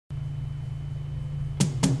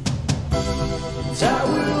I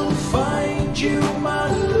will find you,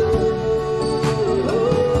 my love.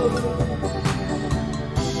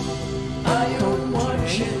 I am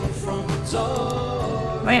watching from the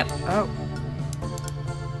top. Lamp.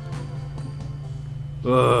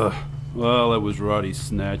 Oh. Well, that was Roddy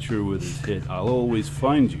Snatcher with his hit, I'll Always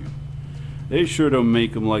Find You. They sure don't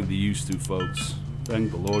make them like they used to, folks.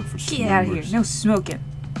 Thank the Lord for smokers. Get out of here. No smoking.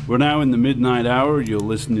 We're now in the midnight hour. You're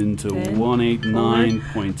listening to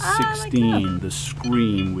 189.16, The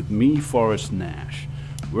Scream, with me, Forrest Nash.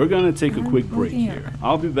 We're going to take a quick break here.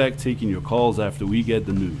 I'll be back taking your calls after we get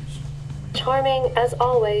the news. Charming as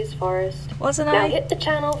always, Forrest. Wasn't Now I? hit the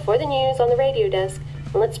channel for the news on the radio desk,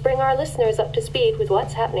 and let's bring our listeners up to speed with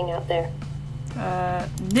what's happening out there.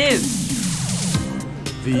 News.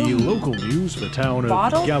 The local news for the town of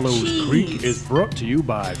Bottle Gallows cheese. Creek is brought to you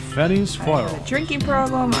by Fanny's I Fire. have a drinking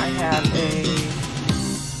problem. I have a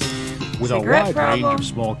With a cigarette wide problem. range of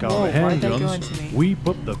small caliber Whoa, why'd that go handguns, into me? we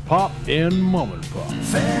put the pop in mom and pop.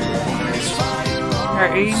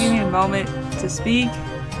 Alright, are you giving me a moment to speak?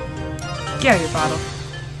 Get out of your bottle.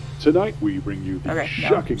 Tonight we bring you the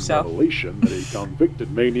shocking so. revelation that a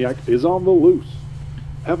convicted maniac is on the loose.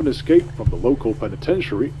 Having escaped from the local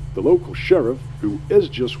penitentiary, the local sheriff, who is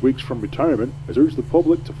just weeks from retirement, has urged the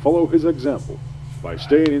public to follow his example by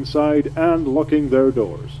staying inside and locking their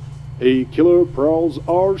doors. A killer prowls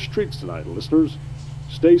our streets tonight, listeners.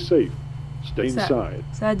 Stay safe. Stay inside.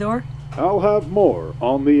 Is that a door? I'll have more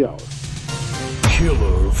on the hour.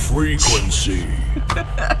 Killer Frequency.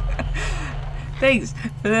 Thanks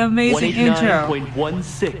for the amazing intro.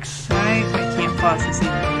 189.16. I can't pause this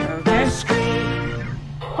either. Okay.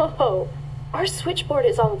 Whoa, our switchboard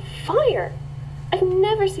is on fire. I've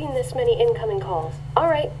never seen this many incoming calls. All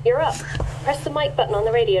right, you're up. Press the mic button on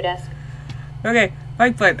the radio desk. Okay,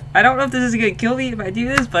 mic button. I don't know if this is gonna kill me if I do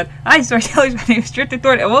this, but hi, storytellers. My name is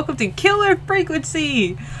Drifterthorn, and welcome to Killer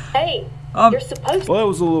Frequency. Hey, you're supposed to. Well, that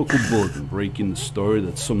was a local bulletin breaking the story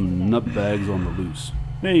that some nutbags on the loose.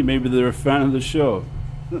 Hey, maybe they're a fan of the show.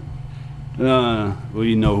 Well,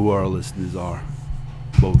 you know who our listeners are.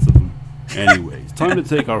 Both of them. Anyways, time to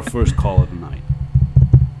take our first call of the night.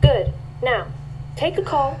 Good. Now, take a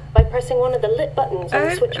call by pressing one of the lit buttons on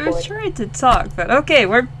the I switchboard. was trying to talk, but okay,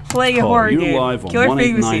 we're playing a horror You're game. live on Killer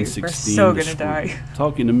Frequency. 189.16. We're so The gonna Scream. die.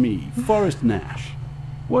 Talking to me, Forrest Nash.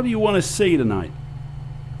 What do you want to say tonight?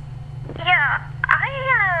 Yeah,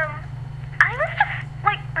 I was just,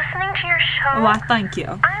 listening to your show. Well, thank you.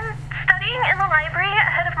 I'm studying in the library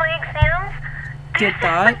ahead of my exams. Get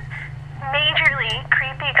that? Majorly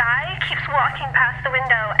creepy guy keeps walking past the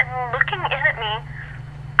window and looking in at me.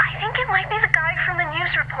 I think it might be the guy from the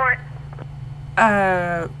news report.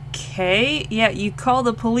 Okay. Yeah, you call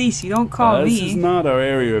the police. You don't call This me. is not our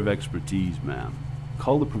area of expertise, ma'am.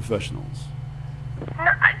 Call the professionals. No,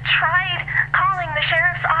 I tried calling the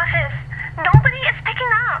sheriff's office. Nobody is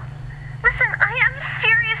picking up. Listen, I am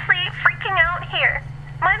seriously freaking out here.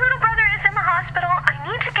 My little brother is in the hospital. I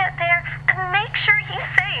need to get there and make sure he's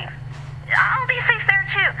safe. I'll be safe there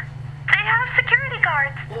too. They have security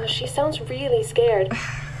guards. Oh, she sounds really scared.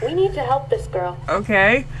 We need to help this girl.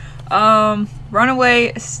 Okay. Run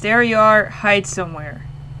away, stare yard, hide somewhere.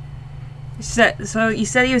 So you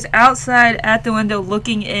said he was outside at the window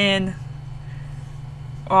looking in.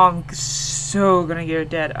 Oh, I'm so gonna get her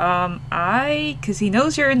dead. Cause he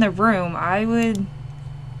knows you're in the room, I would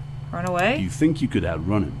run Do away. you think you could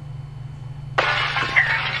outrun him?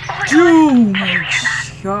 Oh my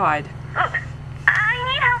god. Look, I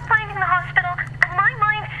need help finding the hospital, and my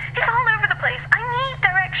mind is all over the place. I need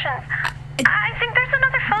directions. I think there's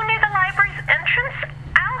another phone near the library's entrance.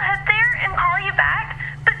 I'll head there and call you back.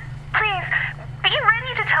 But please, be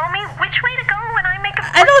ready to tell me which way to go when I make a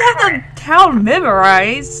I don't have the town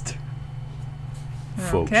memorized.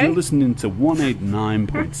 Folks, Okay. you're listening to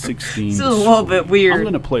 189.16. This is a little bit weird. I'm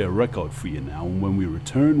going to play a record for you now, and when we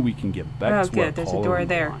return, we can get back Oh, to good. our There's a caller door on the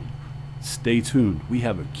there. line. Stay tuned. We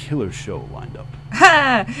have a killer show lined up.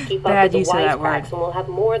 Ha! Keep up Bad with the use of that word. wisecracks and we'll have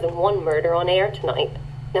more than one murder on air tonight.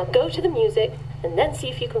 Now go to the music and then see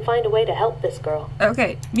if you can find a way to help this girl.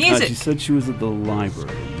 Okay, She music. said she was at the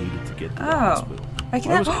library and needed to get to the Oh. hospital. I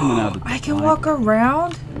can. I was coming out of the I can walk library.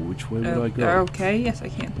 around. Which way would Oh, I go? okay, yes I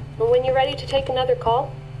can. And when you're ready to take another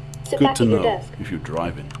call, sit Good back to at your know desk. if you're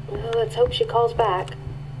driving. Well, let's hope she calls back.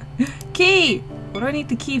 Key. What do I need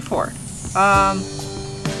the key for?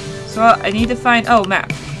 So I need to find. Oh,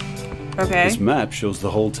 map. Okay. This map shows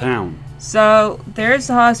the whole town. So there's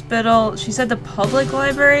the hospital. She said the public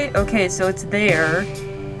library. Okay, so it's there.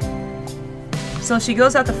 So she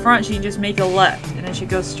goes out the front. She can just make a left, and then she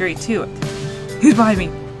goes straight to it. Who's behind me?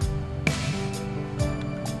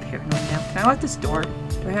 paranoid now. Can I lock this door?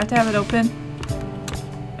 Do I have to have it open?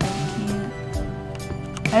 I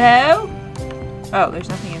can't. Hello? Oh, there's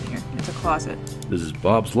nothing in here. It's a closet. This is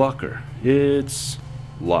Bob's locker. It's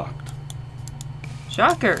locked.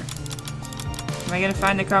 Shocker. Am I gonna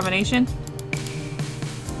find the combination?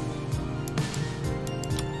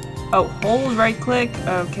 Oh, hold right click.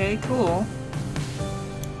 Okay, cool.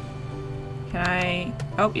 Can I...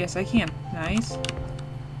 Oh, yes I can. Nice.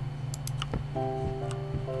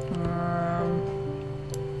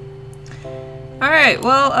 Alright,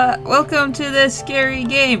 well, welcome to this scary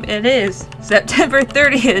game. It is September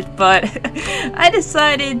 30th, but I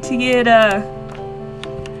decided to get,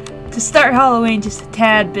 to start Halloween just a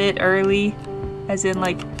tad bit early. As in,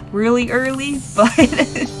 like, really early, but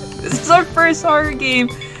this is our first horror game.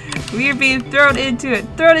 We are being thrown into it.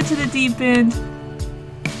 Thrown into the deep end.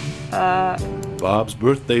 Bob's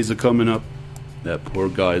birthdays are coming up. That poor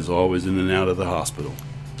guy's always in and out of the hospital.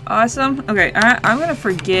 Awesome. Okay, I'm gonna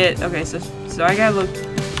forget. Okay, so I gotta look.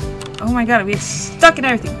 Oh my god, we get stuck in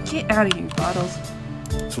everything. Get out of here, Bottles.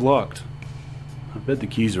 It's locked. I bet the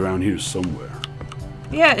key's around here somewhere.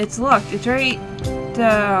 Yeah, it's locked. It's right.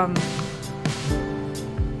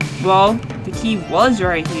 Well, the key was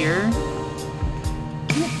right here.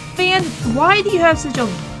 Fan, why do you have such a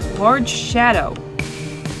large shadow?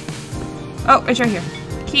 Oh, it's right here.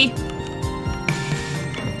 Key.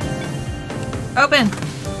 Open.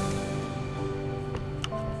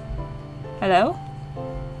 Hello?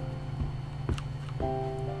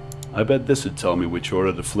 I bet this would tell me which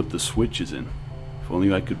order to flip the switches in. If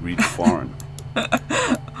only I could read foreign.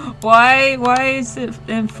 Why is it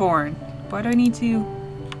in foreign? Why do I need to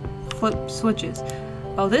flip switches?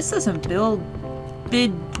 Oh, this doesn't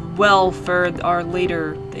bid well for our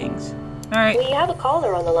later things. Alright. We have a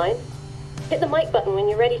caller on the line. Hit the mic button when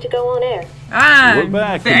you're ready to go on air. We're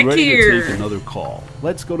back and ready here. to take another call.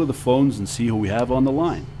 Let's go to the phones and see who we have on the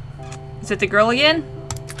line. Is it the girl again?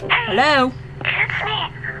 Hello? It's me.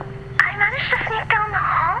 I managed to sneak down the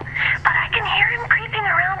hall, but I can hear him creeping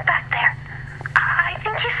around back there. I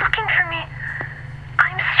think he's looking for me.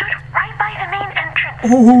 I'm stood right by the main entrance.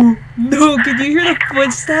 Oh, no, can you hear the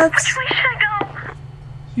footsteps? Which way should I go?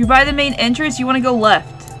 You're by the main entrance, you want to go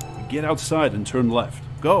left. Get outside and turn left.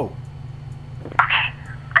 Go. Okay,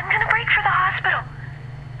 I'm gonna break for the hospital.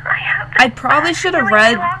 I probably should have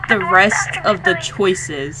read the rest of the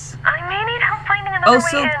choices. I may need help finding another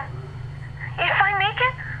Also, way in. If I make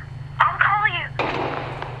it, I'll call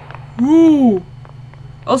you. Ooh.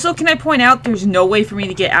 Also, can I point out there's no way for me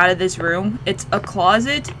to get out of this room? It's a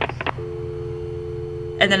closet.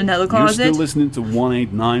 And then another closet. You're still listening to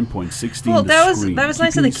 189.16. Well, The Scream, that was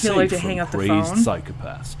nice of the keeping you killer safe to hang from up the crazed phone.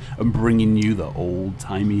 psychopaths and bringing you the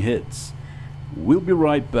old-timey hits. We'll be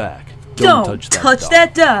right back. Don't touch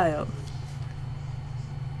that dial.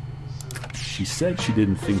 She said she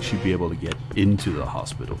didn't think she'd be able to get into the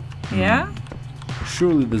hospital. Yeah?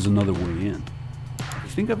 Surely there's another way in. I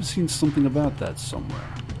think I've seen something about that somewhere.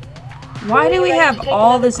 Why do we Ready to have take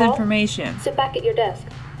all another this call? information? Sit back at your desk.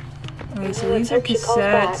 Okay, so these are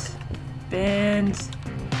cassettes, bins.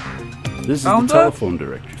 This is Phone the book? telephone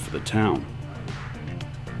directory for the town.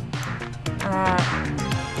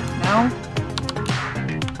 No?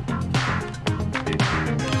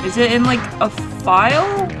 Is it in, like, a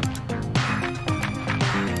file?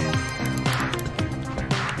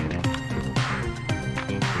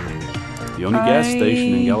 The only gas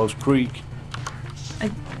station in Gallows Creek.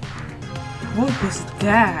 What was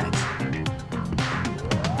that?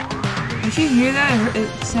 Did you hear that? It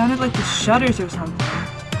sounded like the shutters or something.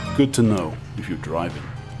 Good to know if you're driving.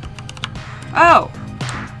 Oh!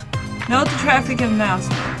 Note the traffic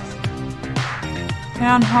announcements.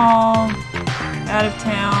 Town hall. Out of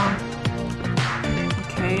town.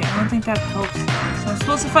 Okay, I don't think that helps though. So I'm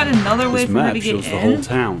supposed to find another way This for her map to get shows the in? whole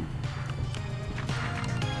town.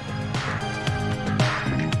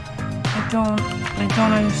 I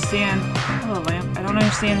don't understand. Hello, lamp. I don't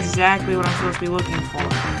understand exactly what I'm supposed to be looking for.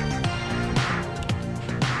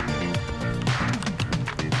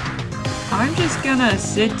 I'm just gonna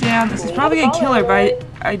sit down. This is probably gonna kill her, but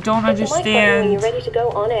I don't Hit the mic button when you're understand ready to go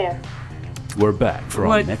on air. We're back for our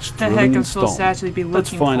what next the heck thrilling I'm supposed to installment. actually be looking Let's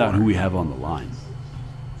find for. out who we have on the line.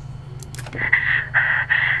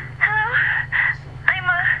 Hello?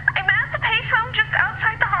 I'm at the payphone just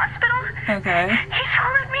outside the hospital. Okay. He's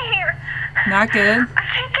followed me here. Not good. I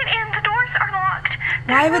can't get in. The doors are locked.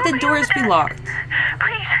 Why There's would the nobody doors over be there. locked?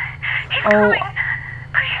 Please. He's Oh. coming.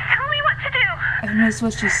 Please tell me what to do. I missed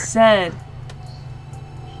what she said.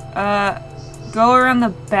 Go around the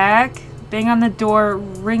back, bang on the door,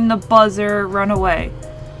 ring the buzzer, run away.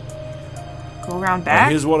 Go around Now, back?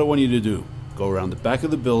 here's what I want you to do. Go around the back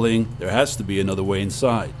of the building. There has to be another way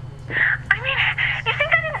inside. I mean, you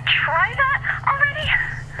think I didn't try that already?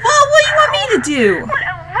 Well, what do you want me to do? What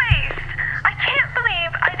a waste! I can't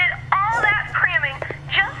believe I did all that cramming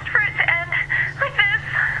just for it to end like this.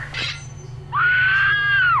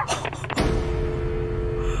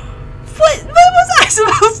 What was I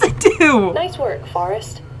supposed to do? Nice work,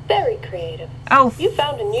 Forrest. Very creative. Oh, You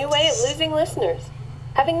found a new way of losing listeners.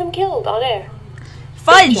 Having them killed on air.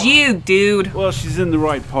 fudge you, dude. Well, she's in the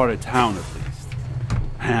right part of town at least.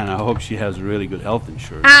 Man, I hope she has really good health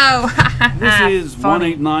insurance. Oh, This is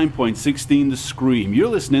funny. 189.16 The Scream. You're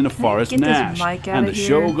listening to Forrest get this Nash. mic And outta the here?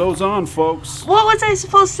 show goes on, folks. What was I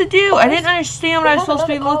supposed to do? I didn't understand what I was supposed to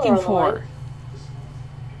be Another looking caller on the for.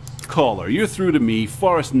 Caller, you're through to me,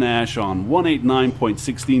 Forrest Nash, on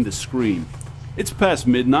 189.16 The Scream. It's past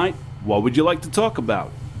midnight. What would you like to talk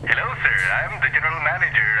about? Hello, sir. I'm the general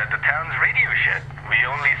manager at the town's radio shed. We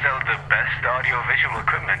only sell the best audio-visual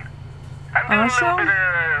equipment. I'm doing a little Awesome. bit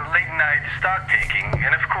of late-night stock taking,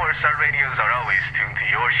 and of course, our radios are always tuned to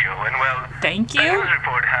your show. And well, Thank the you. news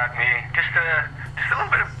report had me just a little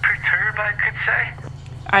bit of perturbed, I could say.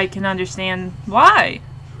 I can understand why.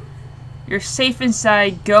 You're safe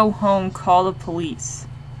inside. Go home. Call the police.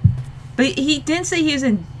 But he didn't say he was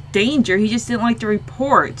in danger. He just didn't like the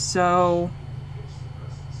report. So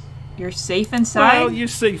you're safe inside. Well, you're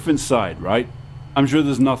safe inside, right? I'm sure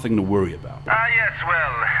there's nothing to worry about. Yes,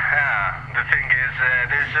 well, the thing is,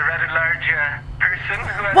 there's a rather large person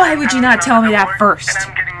who has Why would you not tell me that first?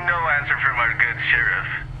 And I'm getting no answer from our good sheriff.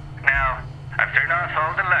 Now, I've turned off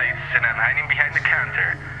all the lights and I'm hiding behind the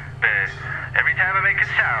counter, but every time I make a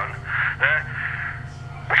sound,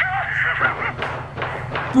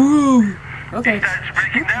 Boo. Okay. he starts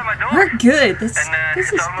breaking down my door. We're good. This And,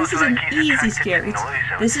 this it's is almost an like he's easy attracted scare. to noise,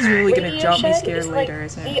 I This would is really gonna Radio jump me Shed scared is later, like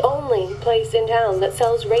isn't the it? only place in town that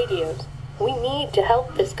sells radios. We need to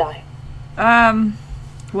help this guy.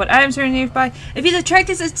 What items are nearby? If he's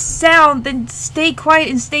attracted to sound, then stay quiet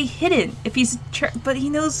and stay hidden. If he's but he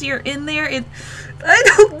knows you're in there. I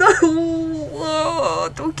don't know. Oh,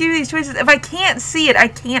 don't give me these choices. If I can't see it, I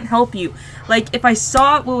can't help you. Like if I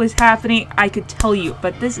saw what was happening, I could tell you.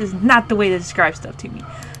 But this is not the way to describe stuff to me.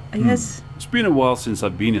 I guess. It's been a while since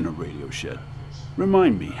I've been in a radio shed.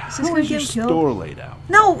 Remind me, this how gonna is your get him killed? store laid out?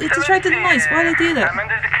 No, it's attracted to noise. Why'd I do that? I'm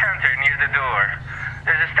under the counter near the door.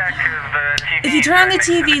 There's a stack of TVs. If you turn on the right next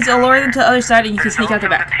to TVs, counter. I'll lure them to the other side and you can There's sneak out the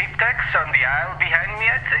also back. The tape decks on the aisle behind me,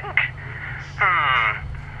 I think.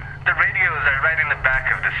 The radios are right in the back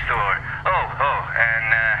of the store.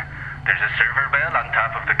 And there's a server bell on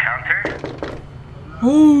top of the counter.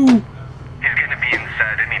 Ooh. He's gonna be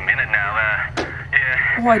inside any minute now.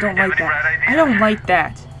 Yeah. Oh, I don't You have like any bright that. ideas? I don't like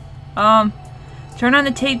that. Turn on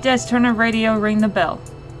the tape desk, turn on radio, ring the bell.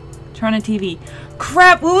 Turn on the TV.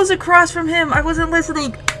 Crap, what was across from him? I wasn't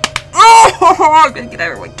listening. Oh, I'm gonna get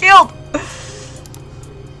everyone killed.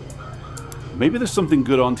 Maybe there's something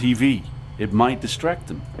good on TV. It might distract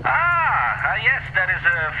them. Yes, that is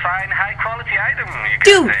a fine, high-quality item you got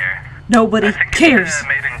Dude, there. nobody I think cares. It's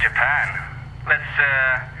made in Japan. Let's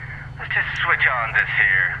just switch on this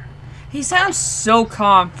here. He sounds so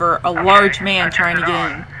calm for a large man I trying to turned it get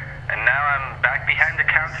on. in. And now I'm back behind the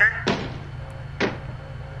counter.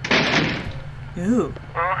 Ooh.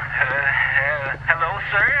 Oh, hello,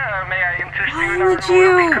 sir. May I interest Why you in would our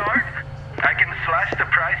loyalty you? card? I can slash the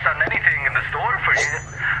price on anything in the store for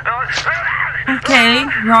you. Okay,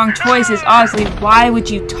 wrong choices. Honestly, why would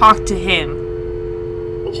you talk to him?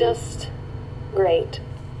 Just great.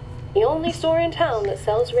 The only store in town that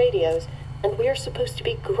sells radios, and we're supposed to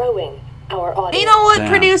be growing our audience. You know what, Damn.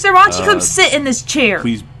 producer? Why don't you come sit in this chair?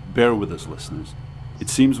 Please bear with us, listeners. It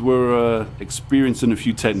seems we're experiencing a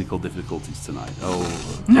few technical difficulties tonight.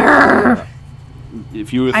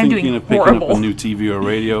 If you were I'm thinking doing of picking horrible. up a new TV or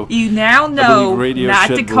radio, You now know Radio not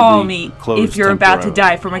Shed to will call be me closed if you're about to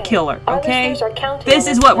temporarily. die from a killer, Our okay? listeners are counting This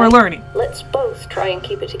on is us what we're tonight. learning. Let's both try and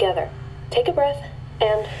keep it together. Take a breath,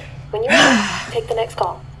 and when you're ready, take the next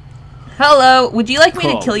call. Hello, would you like me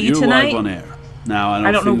call. to kill you You're tonight? live on air. Now,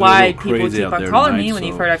 I don't know think why they're a little people crazy keep out on there calling tonight, me when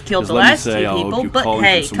you've so heard I've killed just the let me last say, two I hope people, you're but calling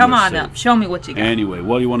hey, from come somewhere on safe. up. Show me what you got. Anyway,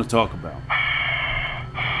 what do you want to talk about?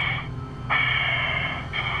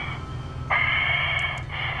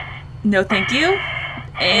 No, thank you.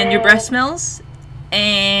 And your breath smells. And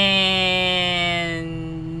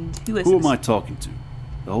who is Who this? am I talking to?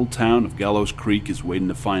 The whole town of Gallows Creek is waiting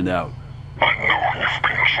to find out. I know you've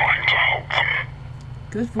been trying to help them.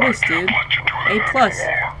 Good voice, dude. But you're doing A plus.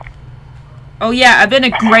 more. Oh yeah, I've been a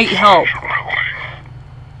great help. Unfortunately,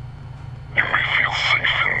 you may feel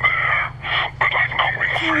safe in there, but I'm coming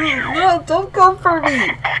for you. No, don't come for me.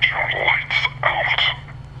 Put your lights out.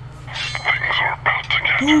 They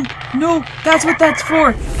Oh, no, that's what that's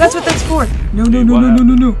for. That's what that's for. No, no, Hey, no, what no, no,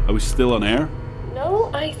 no, happened? no. Are we still on air?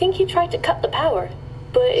 No, I think he tried to cut the power.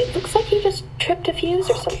 But it looks like he just tripped a fuse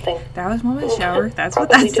or something. That was Mama's shower. That's what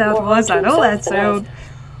Probably that did sound more was. I harm to know that himself than us.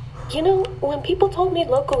 sound. You know, when people told me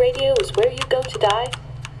local radio was where you go to die,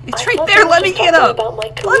 It's I right thought there. they were Let me just get talking up. about my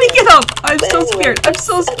Let career. me get up. I'm But so anyway, scared. I'm let's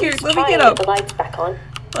so at scared. least Let me try get and up. the lights back on.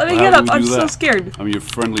 Let me Well, get how up. do we I'm do so that? scared. I'm your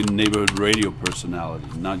friendly neighborhood radio personality,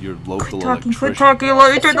 not your local Talking, quit electrician. talking.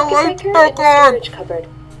 Let me turn the Circuit lights breaker back in the on. storage cupboard.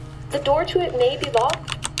 The door to it may be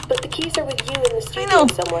locked, but the keys are with you in the I studio know.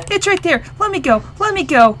 somewhere. It's right there. Let me go. Let me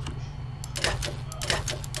go.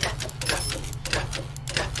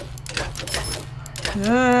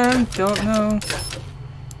 Don't know.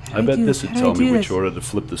 I bet this would tell me which order. order to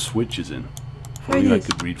flip the switches in. If How do I only do I this?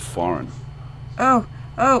 could read foreign. Oh,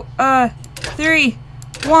 3,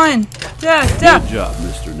 1, da. Good job,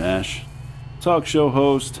 Mr. Nash. Talk show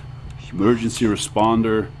host, emergency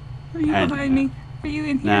responder. Are you and behind me? Are you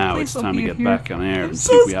in here? Now Please it's don't time to be get in here. back on air I'm and see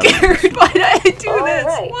so if we have any scared. Why did I do All this?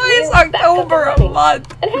 right, Why is we're back up and October a running.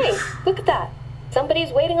 month? And hey, look at that.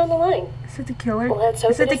 Somebody's waiting on the line. Is it the killer? Well, let's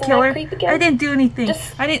hope Is it it the isn't killer? that creep again. I didn't do anything.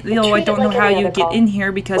 Just I don't treat know it how like any you other get call. in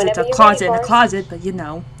here because it's Whenever a you're closet in ready a for us. closet, but you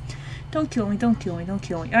know. Don't kill me, don't kill me, don't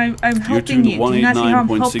kill me. I'm You're helping tuned you. to Do you not see how I'm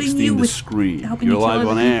helping 189.16 you The with Screen. helping You're you kill live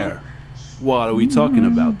on other people? air. What are we talking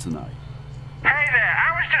about tonight? Hey there,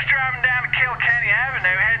 I was just driving down to Kilkenny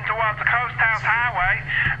Avenue heading towards the Coast House Highway,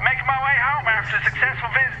 making my way home after a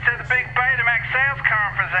successful visit to the big Betamax sales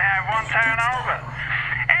conference they have one town over.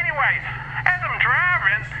 Anyways, as I'm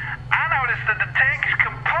driving, I noticed that the tank is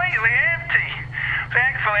completely empty.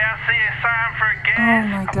 Thankfully, I see a sign for a gas.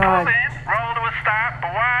 Oh my I God. pulled in, rolled to a stop,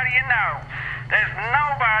 but why do you know? There's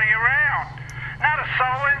nobody around. Not a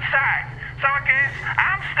soul in sight. So I guess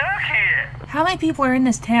I'm stuck here. How many people are in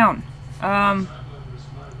this town?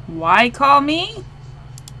 Why call me?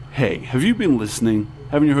 Hey, have you been listening?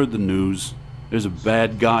 Haven't you heard the news? There's a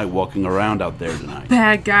bad guy walking around out there tonight.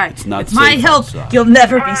 Bad guy. It's not With my safe help, outside. you'll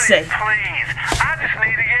never be Buddy, safe. please. I just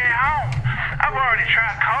need to get home. I've already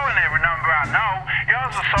tried calling every number I know.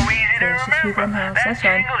 Yours was so easy to There's just remember. people in the house, That that's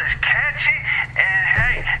fine. jingle is catchy. And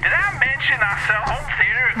hey, did I mention I sell home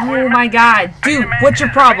theater Oh equipment? my god, dude, what's your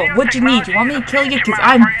problem? What you need? You want me to kill you? Because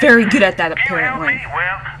I'm very good at that, You help apparently. me?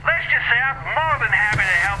 Well, let's just say I'm more than happy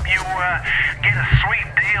to help you get a sweet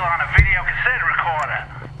deal on a video cassette recorder.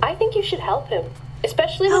 I think you should help him.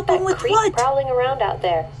 Especially Help with him that with creep what? prowling around out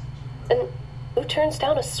there. And who turns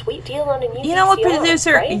down a sweet deal on a new You know what, VCR,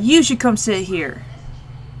 producer? right? You should come sit here.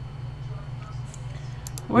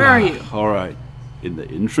 Where are you? All right. In the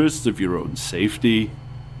interests of your own safety,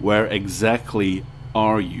 where exactly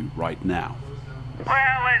are you right now?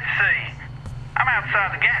 Well, let's see. I'm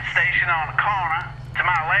outside the gas station on the corner. To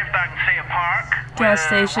my left, I can see a park. Gas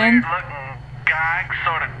with a station? weird-looking guy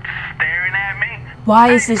sort of staring at me.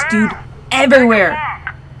 Why is Hey, this pal, dude everywhere? take a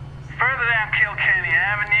walk. Further down Kilkenny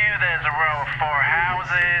Avenue, there's a row of 4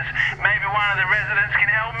 houses. Maybe one of the residents can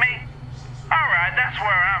help me. All right, that's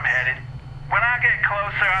where I'm headed. When I get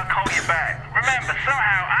closer, I'll call you back. Remember,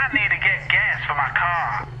 somehow I need to get gas for my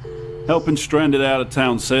car. Helping stranded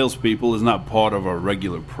out-of-town salespeople is not part of our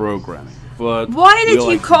regular programming. But Why did we you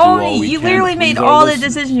like to call do all me? we You can literally to made please our all the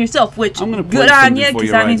listeners. decisions yourself, which I'm gonna play good on something you, for because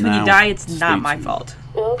you that right means when you now. die, it's Stay not my tuned. fault.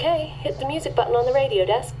 Okay, hit the music button on the radio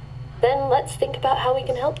desk. Then let's think about how we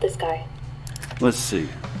can help this guy. Let's see.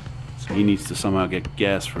 So he needs to somehow get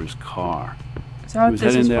gas for his car. Is that He what was this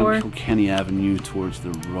heading is down for? Kilkenny Avenue towards the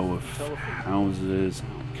row of houses.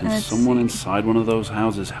 Can Let's someone see. inside one of those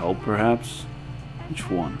houses help, perhaps? Which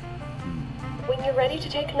one? When you're ready to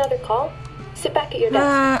take another call, sit back at your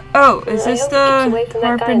desk. Oh, is I this hope he keeps away the from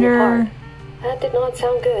that guy in the carpenter? park. That did not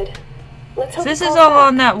sound good. Let's hope This he is calls all back.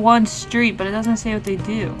 on that one street, but it doesn't say what they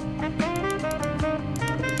do.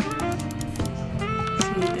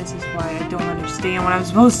 See, this is why I don't understand what I'm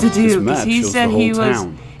supposed to This do. map Because he shows said the he whole was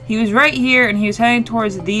town. right here and he was heading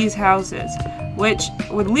towards these houses, which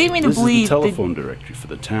would lead me to This is the believe that telephone directory for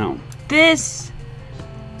the town. this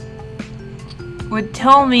would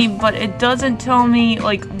tell me, but it doesn't tell me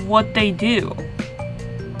like what they do.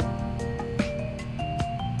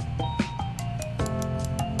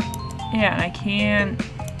 Yeah, and I can't.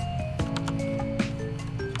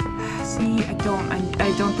 See,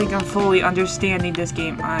 I don't think I'm fully understanding this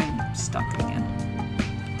game. I'm stuck again.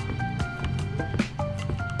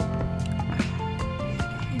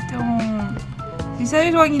 I don't. He said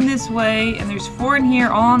he's walking this way, and there's 4 in here,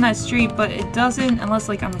 all on that street, but it doesn't, unless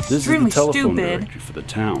like I'm This is the extremely telephone stupid. directory for the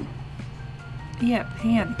town. Yeah,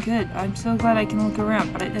 pan. Good. I'm so glad I can look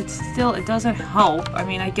around, but it doesn't help. I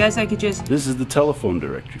mean, I guess I could just... This is the telephone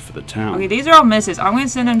directory for the town. Okay, these are all misses. I'm going to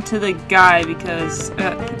send them to the guy because,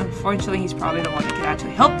 unfortunately, he's probably the one that can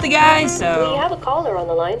actually help the guy, so... We have a caller on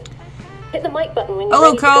the line. Hit the mic button when you're Hello,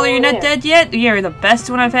 ready to caller. go You're on not air. dead yet? You're the best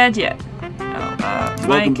one I've had yet. Welcome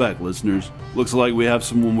Mike. back, listeners. Looks like we have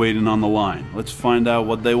someone waiting on the line. Let's find out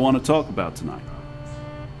what they want to talk about tonight.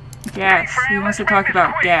 Gas. He wants to talk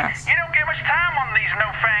about gas. You don't get much time on these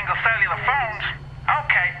no-fangled cellular phones.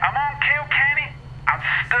 Okay, I'm on Kilkenny. I'm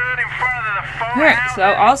stood in front of the phone Alright, house. so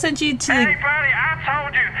I'll send you to Hey, the... buddy, I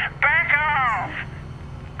told you, back off.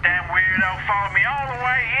 Damn weirdo followed me all the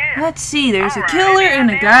way here. Let's see, there's a Alright, killer and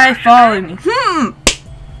a any guy ideas? following me.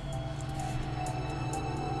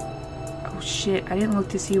 Oh shit, I didn't look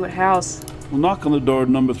to see what house. We'll knock on the door at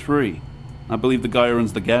number 3. I believe the guy who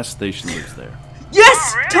runs the gas station lives there.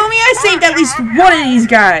 Yes! Tell me I saved at least one of these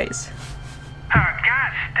guys!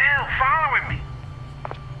 God's still following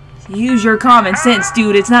me. Use your common sense,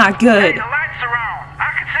 dude, it's not Hey, good. the lights are on.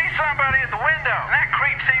 I can see somebody at the window. And that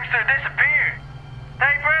creep seems to have disappeared.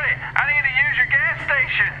 Hey, buddy, I need to use your gas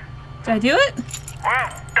station. Did I do it? Well,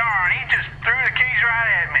 darn, he just threw the keys right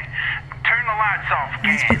at me. Turn the lights off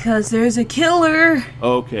It's again. because there's a killer.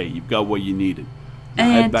 Okay, you've got what you needed. Now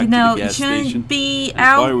head And, back you to know, the you gas shouldn't station. be And if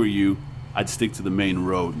I out. were you, I'd stick to the main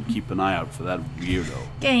road and keep an eye out for that weirdo.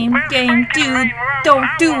 Game, Well, game, speaking of dude, main roads, don't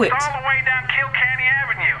I do walked it. all the way down Kilkenny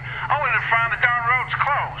Avenue, only to find the darn road's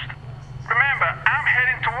closed. Remember, I'm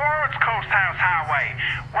heading towards Coast House Highway.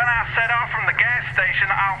 When I set off from the gas station,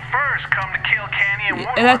 I'll first come to Kilkenny and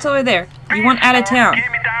Woodland. And that's over there. You want out of town. Give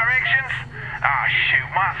me directions? Oh, shoot,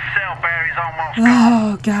 my cell battery's almost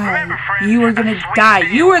Oh, gone. Remember, God. friend, You were that gonna sweet die.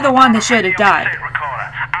 video You were the one that on should have video died. cassette recorder.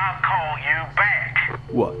 I'll call you back.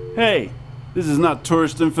 What? Hey, this is not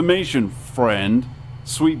tourist information, friend.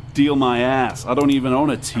 Sweet deal my ass. I don't even own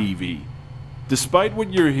a TV. Despite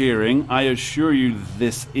what you're hearing, I assure you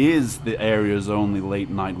this is the area's only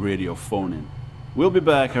late-night radio phone-in. We'll be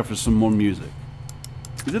back after some more music.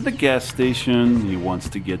 He's at the gas station. He wants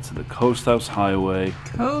to get to the Coast House Highway.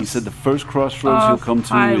 He said the first crossroads he'll come to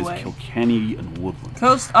Highway. is Kilkenny and Woodland.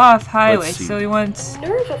 Coast off highway, Let's see. so he wants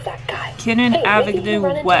Nerve of that guy. Kinnan Hey, maybe Avenue he'll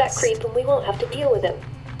run into West. that creep and we won't have to deal with him.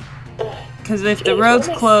 Because if the Jeez, road's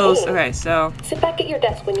what am I closed, saying? okay, so Sit back at your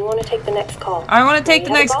desk when you want to take the next call. I want to take the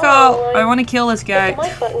next call. I want to kill this Hit guy the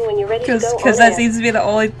mic button when you're ready to go because on that air. seems to be the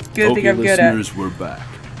only good thing Okay, I'm good at. listeners, we're back.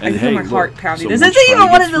 I And can feel hey, my heart look, pounding. someone's This isn't even trying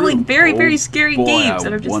to one get of the like through. very, very Oh, scary boy, games, I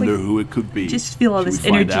and I'm just wonder like, who it could be. just feel all Should this we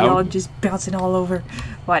find energy out? all just bouncing all over.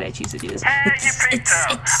 Why did I choose to do this? Hey, It's you picked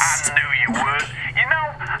up. I knew you would. You know,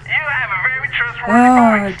 you have a very trustworthy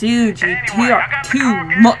oh, voice. dude, you Anyway, are I got the too call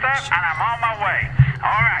gassed much. up and I'm on my way. All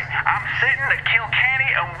right, I'm sitting at Kilkenny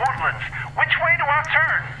and Woodlands. Which way do I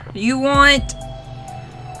turn? You want?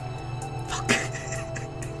 Fuck.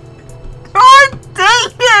 God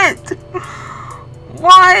dang it!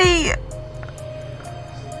 Why?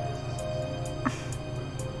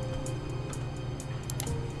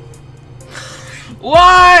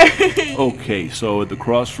 Why? Okay, so at the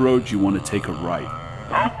crossroads, you want to take a right.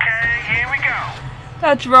 Okay, here we go.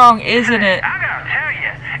 That's wrong, isn't it? I gotta tell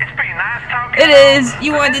you, it's been nice talking It to you, is.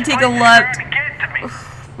 You but wanted this to take a place is left. trying to get to me.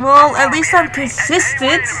 Well, at least I'm Hey, consistent.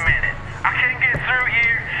 wait a minute. I can't get through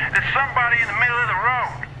here. There's somebody in the middle of the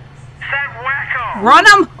road. It's that wacko. Run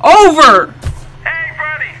him over! Hey,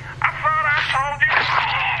 buddy. I thought I told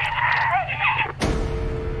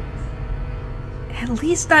you. At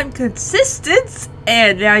least I'm consistent.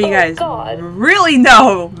 And now you guys God. really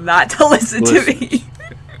know not to listen to Listen. me.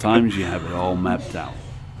 Times you have it all mapped out.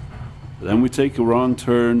 But then we take a wrong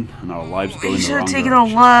turn, and our lives go in You the should wrong have taken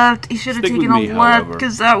direction. a left. You should have Stick taken with a me, left however.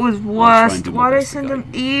 because that was try and west. do my Why'd I best to send guide him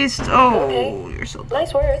east? Oh, Okay. you're so dumb.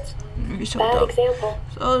 Nice words. You're so Bad dumb. example.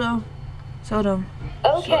 So dumb. So dumb.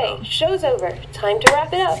 Okay, show's over. Time to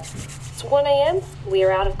wrap it up. It's 1 a.m. We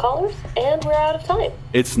are out of callers, and we're out of time.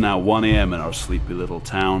 It's now 1 a.m. in our sleepy little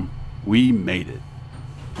town. We made it.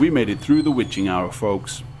 We made it through the witching hour,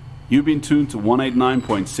 folks. You've been tuned to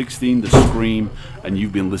 189.16 The Scream, and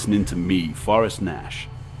you've been listening to me, Forrest Nash.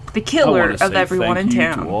 The I killer want to of say everyone in thank you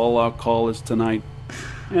town. to all our callers tonight,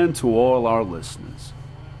 and to all our listeners.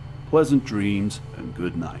 Pleasant dreams and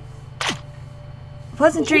good night.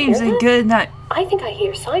 Pleasant Did you dreams hear and that? good night. I think I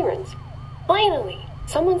hear sirens. Finally,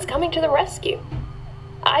 someone's coming to the rescue.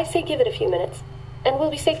 I say give it a few minutes, and we'll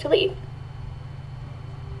be safe to leave.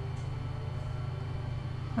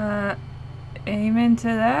 Amen to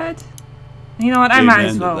that. You know what? I Amen might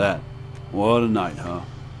as to well. that. What a night, huh?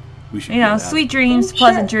 We should You know, get out. sweet dreams, Sure.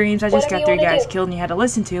 pleasant dreams. I just Whatever got you 3 wanna guys do. killed and you had to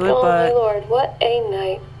listen to it, Oh my but lord, what a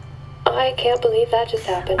night. I can't believe that just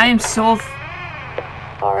happened. I am so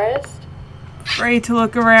Forrest? Afraid to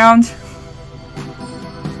look around.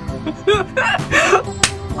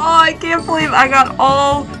 Oh, I can't believe I got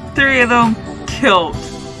all 3 of them killed.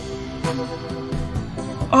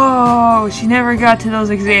 Oh, she never got to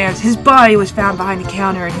those exams. His body was found behind the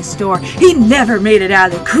counter in his store. He never made it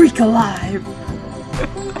out of the creek alive.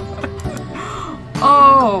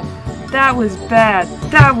 Oh, that was bad.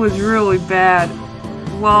 That was really bad.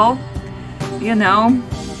 Well, you know,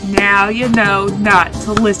 now you know not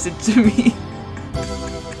to listen to me.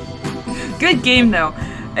 Good game though.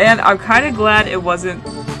 And I'm kind of glad it wasn't.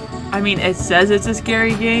 I mean, it says it's a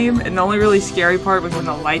scary game, and the only really scary part was when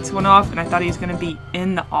the lights went off, and I thought he was gonna be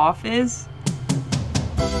in the office.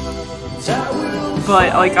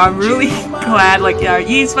 But like, I'm really glad. Like, yeah,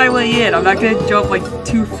 ease my way in. I'm not gonna jump like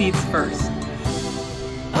 2 feet first.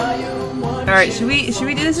 All right, should we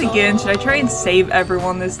do this again? Should I try and save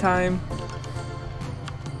everyone this time?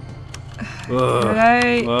 Did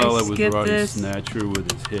I skip this? Snatcher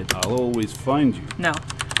with his hit. I'll always find you. No.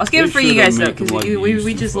 I'll skip it for you guys though, because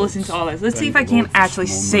we just listened to all this. Let's see if I can actually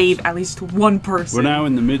save at least one person. We're now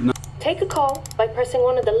in the midnight. Take a call by pressing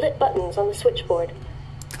one of the lit buttons on the switchboard.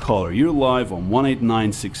 Caller, you're live on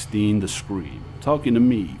 18916 The Scream. Talking to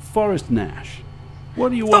me, Forrest Nash. What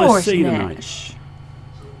do you want to say tonight?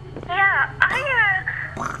 Yeah,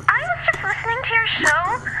 I was just listening to your show.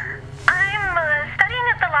 I'm studying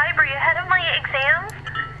at the library ahead of my exams.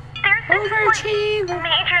 There's this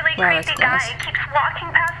majorly creepy guy keeps walking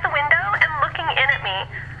past the window and looking in at me.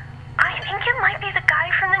 I think it might be the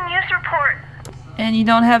guy from the news report. And you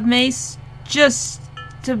don't have mace? Just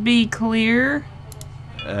to be clear.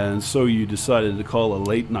 And so you decided to call a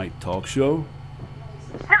late night talk show?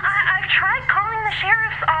 No, I've tried calling the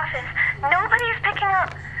sheriff's office. Nobody's picking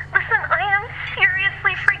up. Listen, I am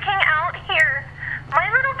seriously freaking out here.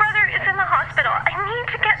 My little brother is in the hospital. I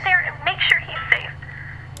need to get there and make sure he's safe.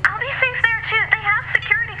 I'll be safe there too. They have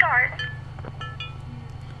security guards.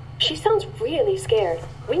 She sounds really scared.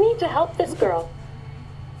 We need to help this girl.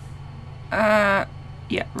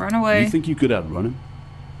 Yeah, run away. You think you could outrun him?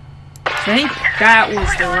 I think that was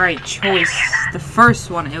the right choice. The first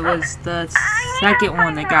one, it was the second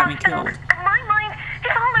one that got me killed. My mind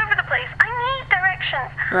is all over the place. I need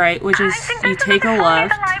directions. Right, which is you take a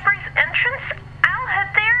left. The library's entrance. I'll head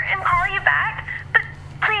there and call you back. But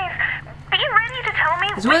please, be ready to tell me.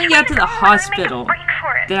 It's when you got to the hospital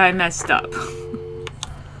that I messed up.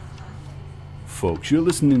 Folks, you're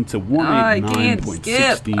listening to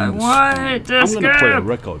 189.16. I want to I'm going to play a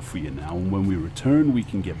record for you now, and when we return, we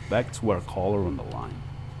can get back to our caller on the line.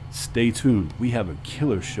 Stay tuned. We have a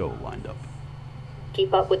killer show lined up.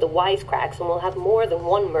 Keep up with the wisecracks, and we'll have more than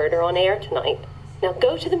one murder on air tonight. Now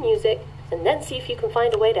go to the music, and then see if you can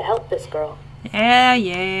find a way to help this girl.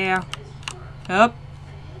 Yeah. Up.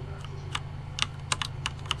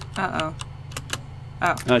 Uh-oh.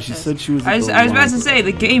 Oh. She said she was. I was about to say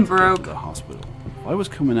the game broke. The hospital. I was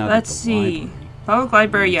coming out. Let's see. Public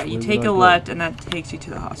library. Yeah, you take a left, and that takes you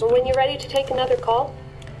to the hospital. When you're ready to take another call,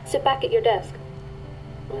 sit back at your desk.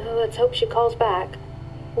 Well, let's hope she calls back.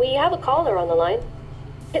 We have a caller on the line.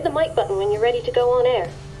 Hit the mic button when you're ready to go on air.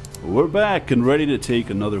 We're back and ready to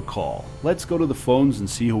take another call. Let's go to the phones and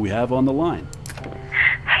see who we have on the line.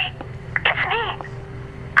 Hey, it's me.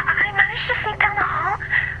 I managed to sneak down the hall,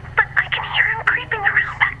 but I can hear him creeping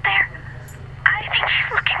around back there. I think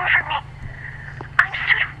he's looking for me. I'm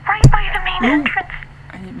stood right by the main entrance.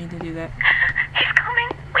 I didn't mean to do that. He's coming.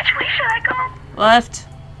 Which way should I go? Left.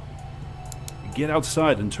 Get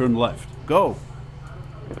outside and turn left. Go.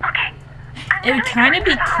 Okay. It would kind of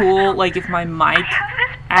be cool, like, if my mic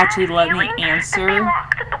actually let me answer. They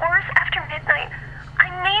lock the doors after midnight. I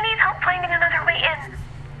may need help finding another way in.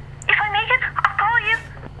 If I make it, I'll call you.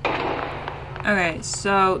 Okay,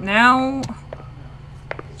 so now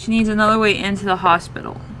she needs another way into the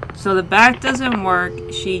hospital. So the back doesn't work.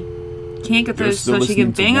 She can't get through, so she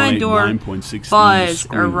can bang on the door, buzz,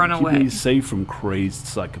 or run away. Keeping you safe from crazed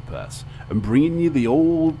psychopaths and bringing you the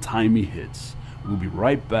old-timey hits. We'll be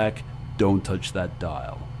right back. Don't touch that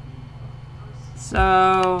dial.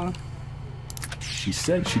 So she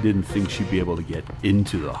said she didn't think she'd be able to get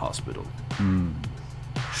into the hospital.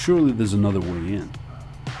 Surely there's another way in.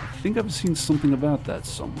 I think I've seen something about that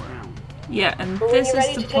somewhere. Yeah, and when this you're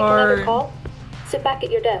ready is the to take another part. call, sit back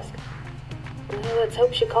at your desk. Well, let's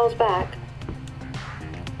hope she calls back.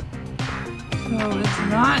 So it's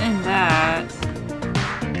not in that.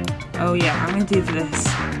 Oh yeah, I'm gonna do this.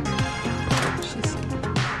 Just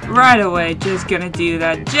right away, just gonna do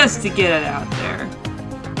that just to get it out there.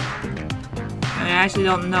 I actually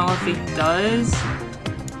don't know if he does.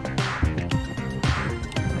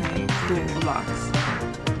 Alright, cool, box.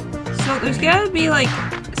 So So there's gotta be like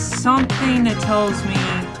something that tells me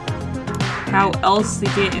how else to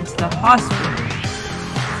get into the hospital.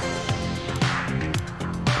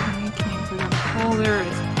 Came for the folder.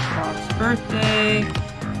 It's Bob's birthday.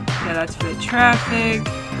 Yeah, that's for the traffic.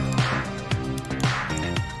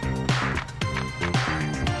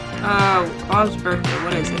 Bob's birthday.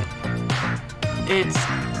 What is it? It's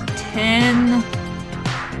 10.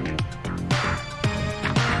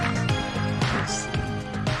 Let's see.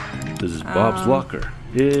 This is Bob's locker.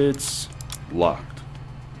 It's locked.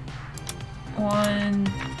 1/10.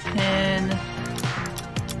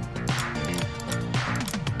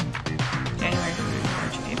 January, February,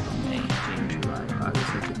 March, April, May, June, July, August,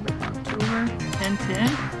 September, October. 10/10.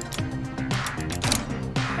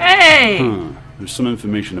 Hey! There's some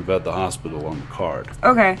information about the hospital on the card.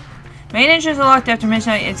 Okay. Main entrance are locked after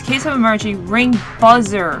midnight. In case of emergency, ring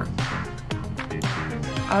buzzer.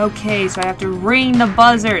 Okay, so I have to ring the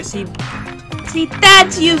buzzer. See,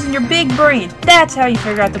 that's using your big brain. That's how you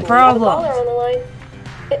figure out the problem. Caller on the line.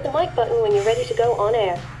 Hit the mic button when you're ready to go on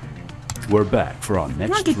air. We're back for our next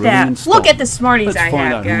Look at thrilling that. Look at the smarties Let's I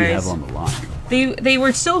find have, out who we have guys. on the line. They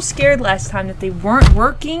were so scared last time that they weren't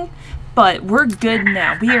working, but we're good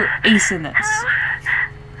now. We are acing this.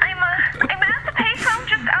 I'm at the payphone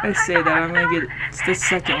just outside I say the that, I'm gonna hospital. get the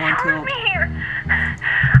second one Follow killed. me here.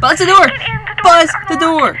 Buzz the door! Get in, the door's Buzz the unlocked.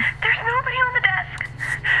 door! There's nobody on the desk.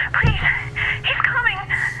 Please, he's coming.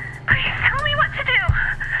 Please tell me what to do.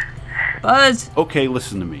 Buzz! Okay,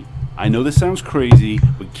 listen to me. I know this sounds crazy,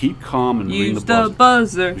 but keep calm and ring Use the the buzzer.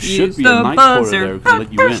 buzzer. There should Use be a the night porter buzzer. there who can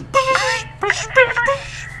let you in. Here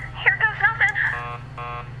goes nothing.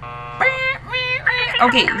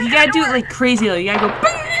 Okay, you gotta do it like crazy though. You gotta go.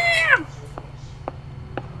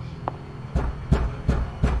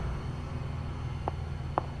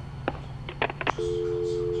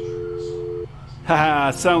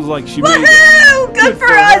 Haha, sounds like she made it. Woohoo! Good for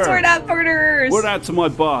us. her. We're not murderers. Word out to my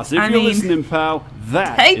boss. If I you're mean, listening, pal,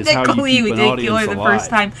 that is how you Technically, keep we an did audience kill her the alive. first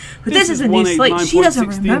time, but this is a new slate. She doesn't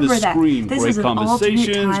 189.16 remember The that. Scream. This Great is an alternate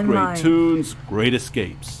conversations, great timeline. tunes, great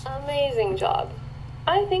escapes. Amazing job.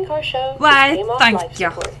 I think our show Why, came off thank life you.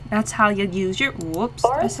 support. That's how you use your whoops.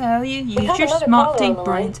 Boris, That's how you use have your another smarty caller on the line.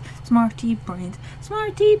 brains. Smarty brains.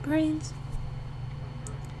 Smarty brains.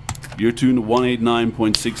 You're tuned to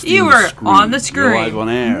 189.16 You The were Scream. on the You're screen. live on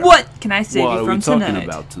air. What can I save What you are from we talking tonight?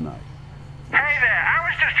 about tonight? Hey there, I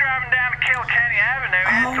was just driving down to Kilkenny Avenue,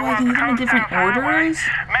 heading Oh, I towards can the give them Coast different House Highway, orders?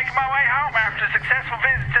 making my way home after a successful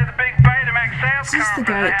visit to the big Betamax sales This is the conference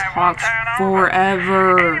guy they that have one talks town over.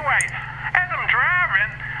 forever. Anyway, as I'm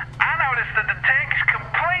driving, I noticed that the tank is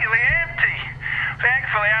completely empty.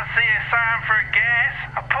 Thankfully, I see a sign for gas.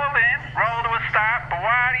 I pull in, roll to a stop, but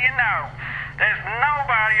why do you know? There's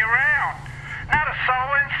nobody around. Not a soul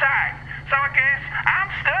in sight. So I guess I'm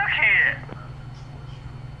stuck here.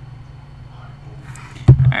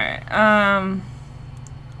 Alright,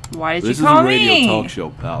 why did This you is call a radio me? talk show,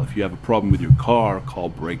 pal. If you have a problem with your car, call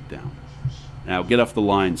Breakdown. Now get off the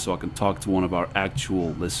line so I can talk to one of our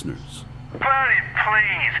actual listeners. Buddy,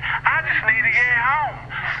 please. I just need to get home.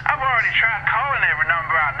 I've already tried calling every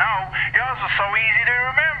number I know. Yours was so easy to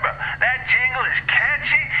remember. That jingle is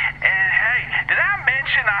catchy. And hey, did I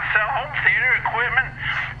mention I sell home theater equipment?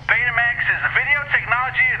 Betamax is the video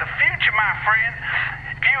technology of the future, my friend.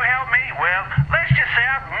 If you help me, well, let's just say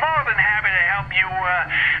I'm more than happy to help you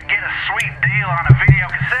get a sweet deal on a video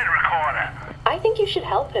cassette recorder. I think you should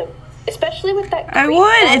help him, especially with that. I creep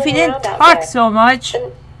would if he following didn't around out talk there. so much.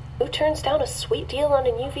 And who turns down a sweet deal on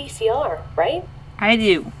a new VCR, right? I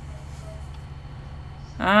do.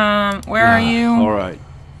 Where are you? All right.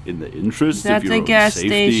 In the interest That's of your a own gas safety,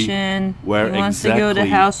 station. where He wants exactly to go to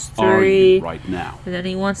house are 3. you right now? But then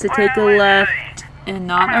he wants to take a left and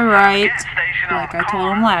not a right, like I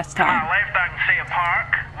told him last To my time. left, I can see a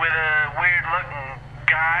park with a weird-looking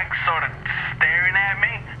guy sort of staring at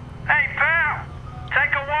me. Hey, pal,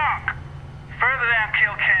 take a walk. Further down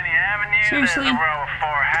Kilkenny Avenue, Seriously, there's a row of 4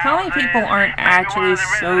 houses. how many people aren't Maybe one actually of the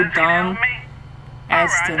so residents can dumb help me? as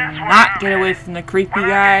Alright, to that's where not I'm get at. away from the creepy When I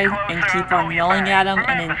guy get closer, and I'll keep call on you yelling back. at him and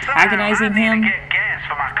Remember, antagonizing somehow I him? need to get gas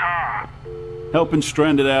for my car. Helping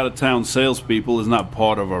stranded out-of-town salespeople is not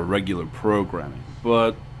part of our regular programming,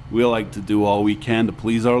 but we like to do all we can to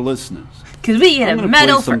please our listeners. Because we get I'm a gonna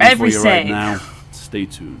medal play for something every you right save. now. Stay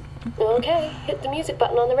tuned. Okay, hit the music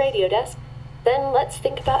button on the radio desk. Then let's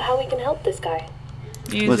think about how we can help this guy.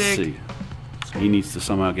 Music. Let's see. He needs to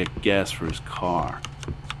somehow get gas for his car.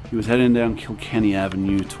 He was heading down Kilkenny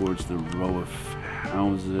Avenue towards the row of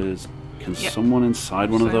houses. Can Yep. someone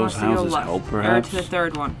inside one So of he those wants to go houses left. help, Or perhaps? to the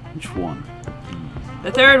third one. Which one?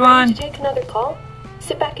 The third Want one. to take another call?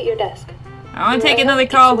 Sit back at your desk. I want to take Yeah, another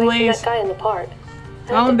keeps call, away from please. That guy in the park.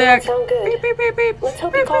 Call him That back. doesn't sound good. Beep, beep, beep, beep. Let's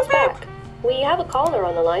hope Beep, he calls beep, beep. back. We have a caller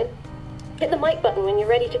on the line. Hit the mic button when you're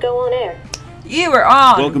ready to go on air. You are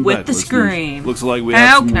on Welcome with back, the listeners. scream. Looks like we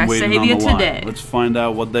How have can I someone waiting save on you the line. today? Let's find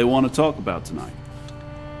out what they want to talk about tonight.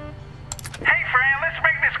 Hey, friend, let's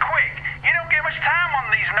make this quick. You don't get much time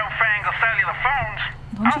on these no-fangle cellular phones.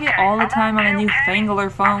 Don't you get all the time on the new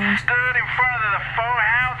fangler phones? Stood in front of the four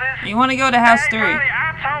houses. You want to go to house Hey, 3? buddy,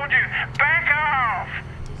 I told you, back off.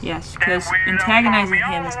 Yes, because That weirdo antagonizing followed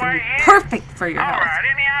me him all is the going to way be here. perfect for your All health. right,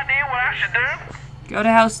 any idea what I should do? Go to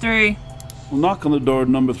house 3. We'll knock on the door at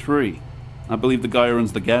number 3. I believe the guy who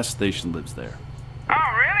runs the gas station lives there. Oh,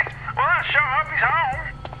 really? Well, I sure hope he's home.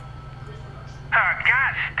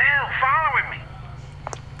 God's still following me.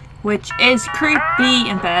 Which is creepy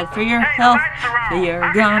and bad for your Hey, the health. lights are on. But you're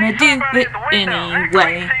I can gonna see do somebody it at the window. That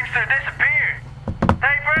anyway. crate seems to have disappeared.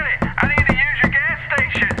 Hey, buddy, I need to use your gas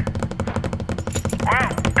station. Well,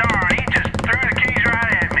 darn, he just threw the keys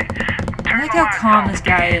right at me. I like how calm this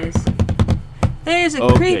guy is. There's a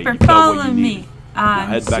Okay, creeper you got what you following me. need. Now I'm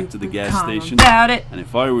head back to the super gas calm station. about it. And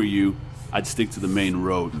if I were you, I'd stick to the main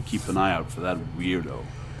road and keep an eye out for that weirdo.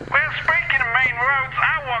 Well, speaking of main roads,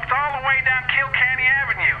 I walked all the way down Kilkenny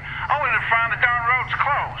Avenue, only to find the darn road's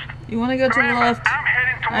closed. You want to go to the Remember, left? I'm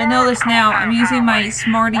heading I know this toward now. I'm using my Highway.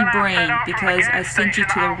 smarty When I brain set off from the because I gas sent you to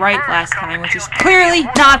station, the I'll right first last come time, to which is Kilkenny clearly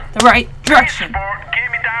Wood. not the right direction. Sport,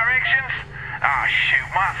 give me directions. Oh, shoot,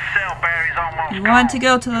 my cell battery's almost You want to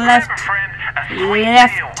gone. go to the left? Remember, friend, a sweet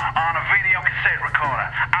Left. deal on a video cassette recorder.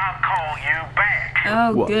 I'll call you back.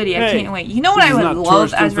 Oh, What? goody. I Hey, can't wait. You know what this I is would not love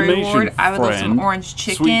tourist as a reward? information, I would love some friend. orange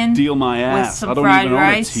chicken Sweet deal my with ass. some I don't fried even own a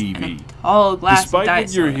rice TV. and a tall glass Despite of diet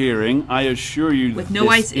what you're soda. hearing, I assure you With that no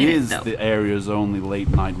this ice in it, is though. the area's only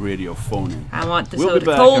late-night radio phone-in. I want the We'll be soda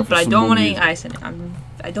back cold, after but I some don't more want any music. ice in it.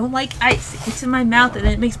 I don't like ice. It gets in my mouth and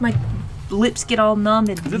then it makes my lips get all numb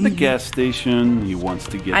and. Is it the gas station he wants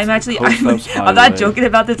to get I'm to? actually. The Coast House I'm not Highway? joking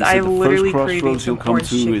about this. He said I'm the first literally craving crossroads some he'll come orange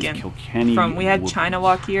to is chicken. Kilkenny From we had Wood. China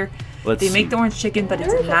Walk here. Let's They see. make the orange chicken, but it's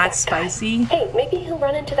Nerve of not that guy. spicy. Hey, maybe he'll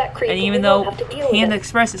run into that creek And we even won't though have to deal with Panda it.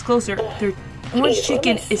 Express is closer, their orange Hey, what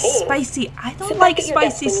chicken am I is saying? spicy. I don't Sit like back at your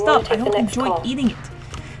desk spicy when you wanna stuff. I take the don't next enjoy call. eating it.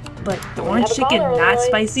 But the We orange have a chicken, caller on not the line.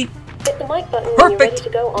 spicy. Hit the mic button when you're ready Perfect. to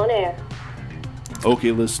go on air.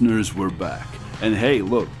 Okay, listeners, we're back. And hey,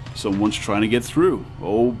 look, someone's trying to get through.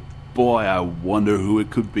 Oh boy, I wonder who it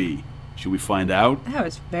could be. Should we find out? That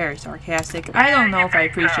was very sarcastic. I don't know if I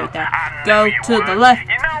appreciate that. Go to the left.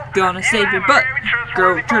 Gonna save your butt.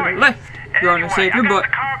 Go to the left. Gonna save your butt.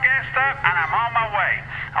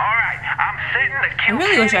 I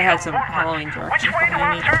really wish I had some Halloween directions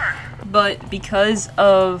behind me. But because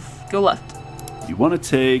of... Go left. You want to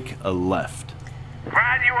take a left.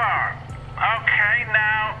 Right you are. Okay,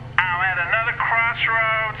 now I'm at another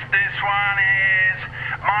crossroads. This one is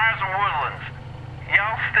Mars and Woodlands.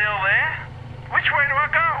 Y'all still there? Which way do I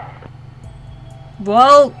go?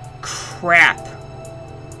 Well, crap.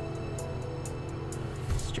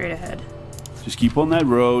 Straight ahead. Just keep on that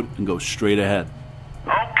road and go straight ahead.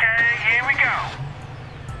 Okay, here we go.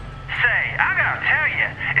 Say, I gotta tell you,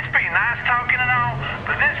 it's been nice talking and all,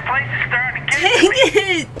 but this place is starting to get to me.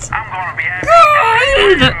 Dang it! I'm gonna be happy.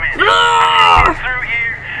 God! Ah! Through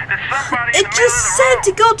here, there's somebody in It the just said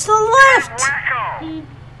to go to the left! Wacko.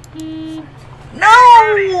 No!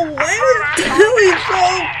 I was doing so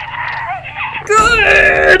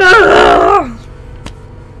good! Ah!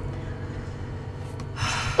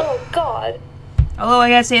 Oh, God. Although I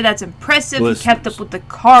gotta say that's impressive. Listeners, He kept up with the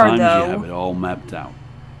car, Sometimes you have though. it all mapped out.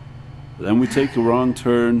 But then we take the wrong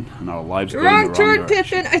turn and our lives go in Wrong the turn, wrong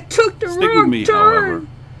direction. Pippin! I took the Stick with wrong me, turn! however.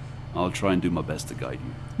 I'll try and do my best to guide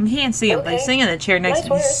you. You can't see him, but he's Okay. sitting in the chair next Nice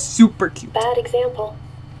to me. He's work. super cute. Bad example.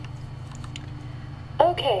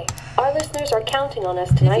 Okay, our listeners are counting on us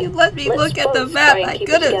If tonight. you let me Let's look at the both map, try and I keep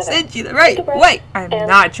it could have together. sent you the right Take a breath, way. I'm and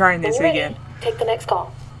not trying this when you're again. ready, take the next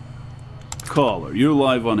call. Caller, you're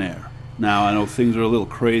live on air. Now, I know things are a little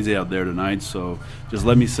crazy out there tonight, so just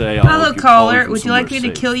let me say I'll Hello, hope you're calling caller. from Would you like me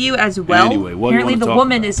somewhere to safe. kill you as well? Anyway, what do you Apparently, wanna the talk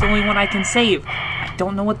woman about? is the only one I can save. I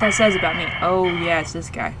don't know what that says about me. Oh, yeah, it's this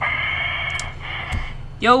guy.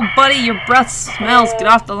 Yo, buddy, your breath smells. Get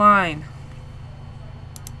off the line.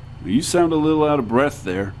 You sound a little out of breath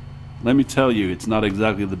there. Let me tell you, it's not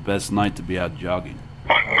exactly the best night to be out jogging.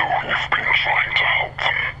 I know you've been trying to help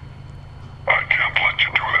them. I can't let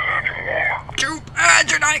you do that anymore.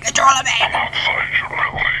 You're not in control of me. I'm outside your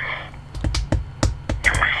building.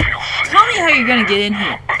 You may feel safe. Tell me how you're gonna get in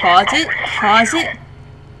here. Pause it. Pause it.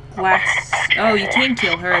 Glass. Oh, you can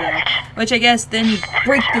kill her though. Which I guess then you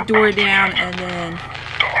break the door down and then.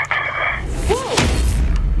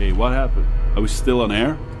 Hey, what happened? Are we still on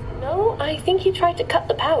air? No, I think he tried to cut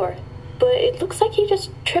the power, but it looks like he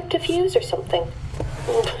just tripped a fuse or something.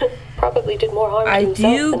 Probably did more harm to I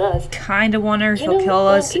himself than us. do kind of wonder if he'll kill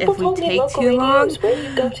us if we take too long.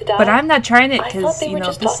 But I'm not trying it because, you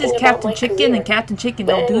know, this is Captain Chicken, and Captain Chicken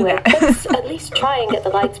don't do that. Let's at least try and get the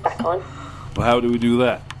lights back on. Well, how do we do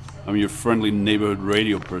that? I'm your friendly neighborhood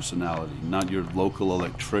radio personality, not your local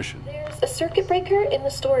electrician. There's a circuit breaker in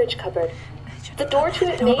the storage cupboard. The door to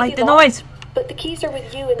it I may don't like be the locked, noise. but the keys are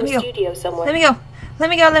with you in the studio somewhere. Let me go. Let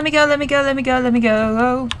me go. Let me go. Let me go. Let me go. Let me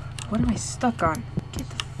go. What am I stuck on? Get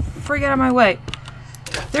the freak out of my way.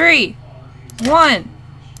 3, 1,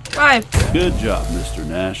 5. Good job, Mr.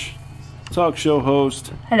 Nash. Talk show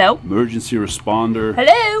host. Hello. Emergency responder.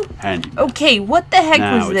 Hello. Handyman. Okay, what the heck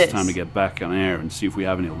Now was this? it's time to get back on air and see if we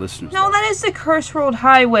have any listeners. No, that is the Curse Road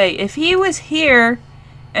Highway. If he was here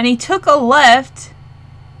and he took a left,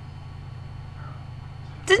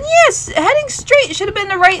 then yes, heading straight should have been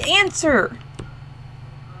the right answer.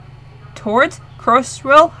 Towards Curse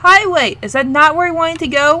Road Highway. Is that not where he wanted to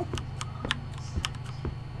go?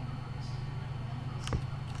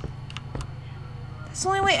 That's the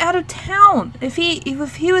only way out of town. If he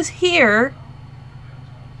was here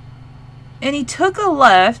and he took a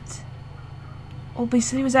left. Oh, but he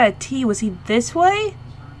said he was at a T. Was he this way?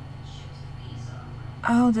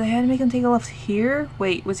 Oh, did I have to make him take a left here?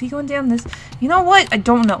 Wait, was he going down this? You know what? I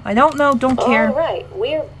don't know. I don't know. Don't care. All right,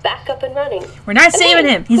 we're back up and running. We're not saving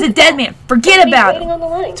him. He's a dead man. Forget about him.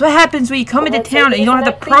 That's what happens when you come into town and you don't have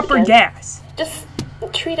the proper gas. Just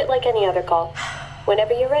treat it like any other call.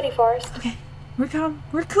 Whenever you're ready, Forrest. Okay. We're calm.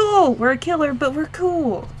 We're cool. We're a killer, but we're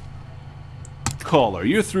cool. Caller,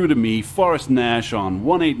 you're through to me, Forrest Nash, on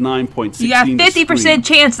 189.16. You got 50%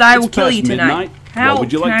 chance that I will kill you tonight. What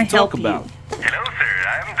would you like to talk about? Hello, sir.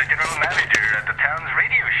 I'm the general manager at the town's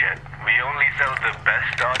radio shed. We only sell the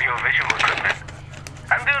best audio-visual equipment.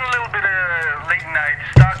 I'm doing a little bit of late-night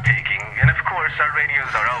stock taking, and of course, our radios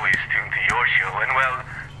are always tuned to your show. And well,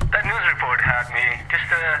 that news report had me just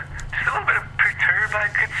a little bit perturbed, I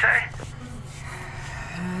could say.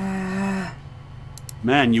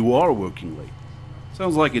 Man, you are working late.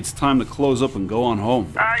 Sounds like it's time to close up and go on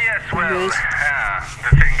home. Yes, well, the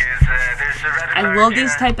thing is, there's a rather I love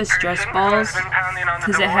these type of stress balls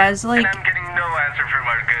because it has like, I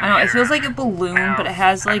don't know, it feels like a balloon, but it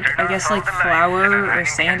has like, I guess like flour or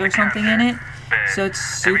sand or something in it. So it's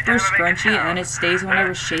super scrunchy and it stays in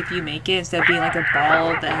whatever shape you make it instead of being like a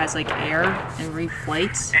ball that has like air and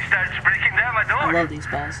reflates. I love these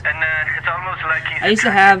balls. I used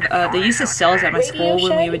to have, they used to sell us at my school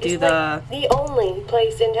when we would do the only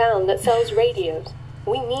place in town that sells radios.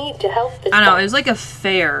 We need to help this. I don't know, it was like a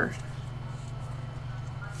fair.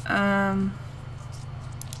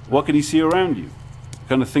 What can you see around you? What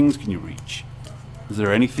kind of things can you reach? Is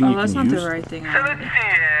there anything you can use? Oh, that's not the right thing. So let's see,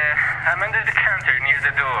 I'm under the counter near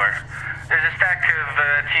the door. There's a stack of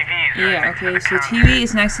TVs. Yeah, okay, so TV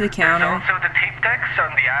is next to the counter. There's also the tape decks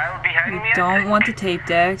on the aisle behind me. We don't want the tape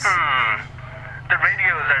decks. The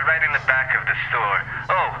radios are right in the back of the store.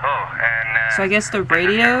 And so I guess the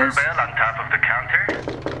radios? Bell on top of the counter.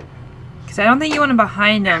 Because I don't think you want them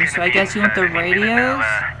behind them, so I guess you want the radios?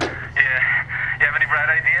 Yeah. You have any bright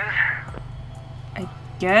ideas? I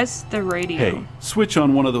guess the radio. Hey, switch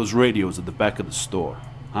on one of those radios at the back of the store.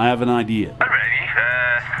 I have an idea.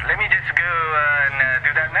 Alrighty, let me just go and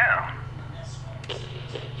do that now.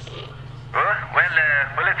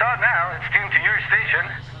 Well, it's on now. It's tuned to your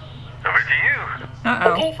station. Over to you.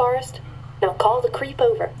 Uh-oh. Okay, Forrest. Now call the creep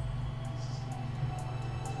over.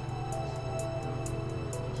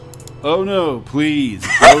 Oh no, please,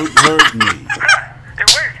 don't hurt me. It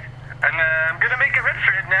worked. And I'm gonna make a run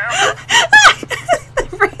for it now.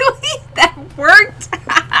 Really? That worked?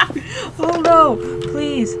 Oh no,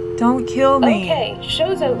 please, don't kill me. Okay,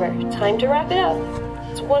 show's over. Time to wrap it up.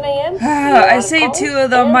 It's 1 a.m. I saved 2 of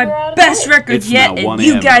them, my best records yet, and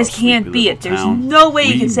you guys can't beat it. There's no way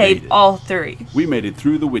you can save all 3. We made it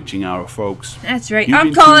through the witching hour, folks. That's right.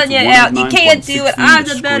 I'm calling you out. You can't do it. I'm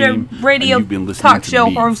the better radio talk show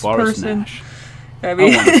host person. I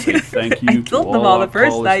mean, I want to say thank you I to killed them all all our the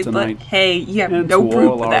first callers night, tonight, but hey, you have and no to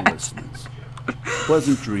proof all of our that. listeners.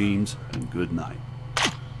 Pleasant dreams and good night.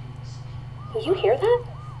 You hear that?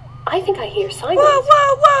 I think I hear sirens. Whoa,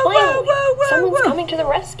 whoa, whoa, Finally, whoa, whoa, whoa, someone's whoa. coming to the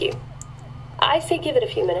rescue. I say give it a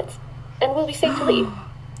few minutes, and we'll be safe to leave.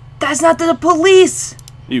 That's not the police.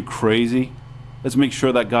 Are you crazy? Let's make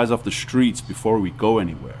sure that guy's off the streets before we go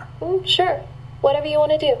anywhere. Sure. Whatever you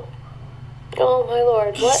want to do. Oh, my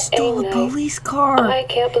lord, He what stole a a night. police car. I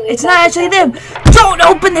can't believe It's that not just actually them. happened. Don't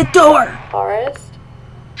open the door. Forrest?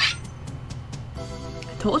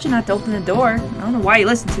 Told you not to open the door. I don't know why you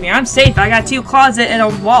listened to me. I'm safe. I got 2 closets and a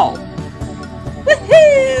wall.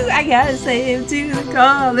 Woohoo! I gotta save to the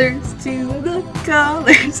colors, to the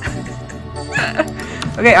colors.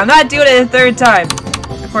 Okay, I'm not doing it a 3rd time.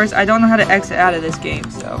 Of course, I don't know how to exit out of this game,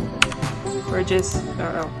 so we're just.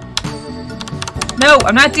 No,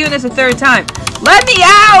 I'm not doing this a 3rd time. Let me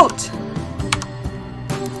out!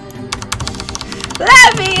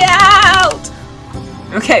 Let me out!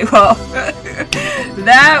 Okay, well,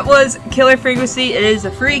 that was Killer Frequency. It is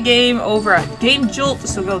a free game over at Game Jolt,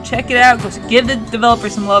 so go check it out. Go give the developer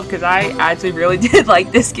some love, because I actually really did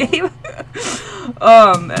like this game.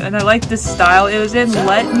 And I like the style it was in.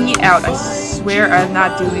 Let me out. I swear I'm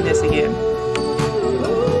not doing this again.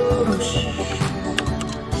 Oh,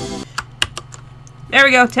 there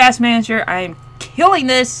we go, Task Manager. I'm killing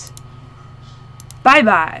this.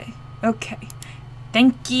 Bye-bye. Okay.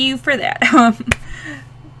 Thank you for that.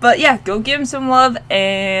 But yeah, go give him some love,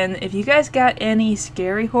 and if you guys got any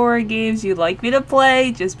scary horror games you'd like me to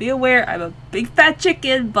play, just be aware I'm a big fat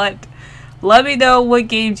chicken, but let me know what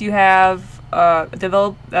games you have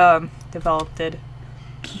developed. Let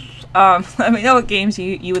me know what games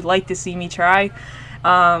you would like to see me try.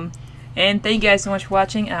 And thank you guys so much for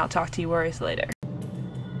watching, and I'll talk to you warriors later.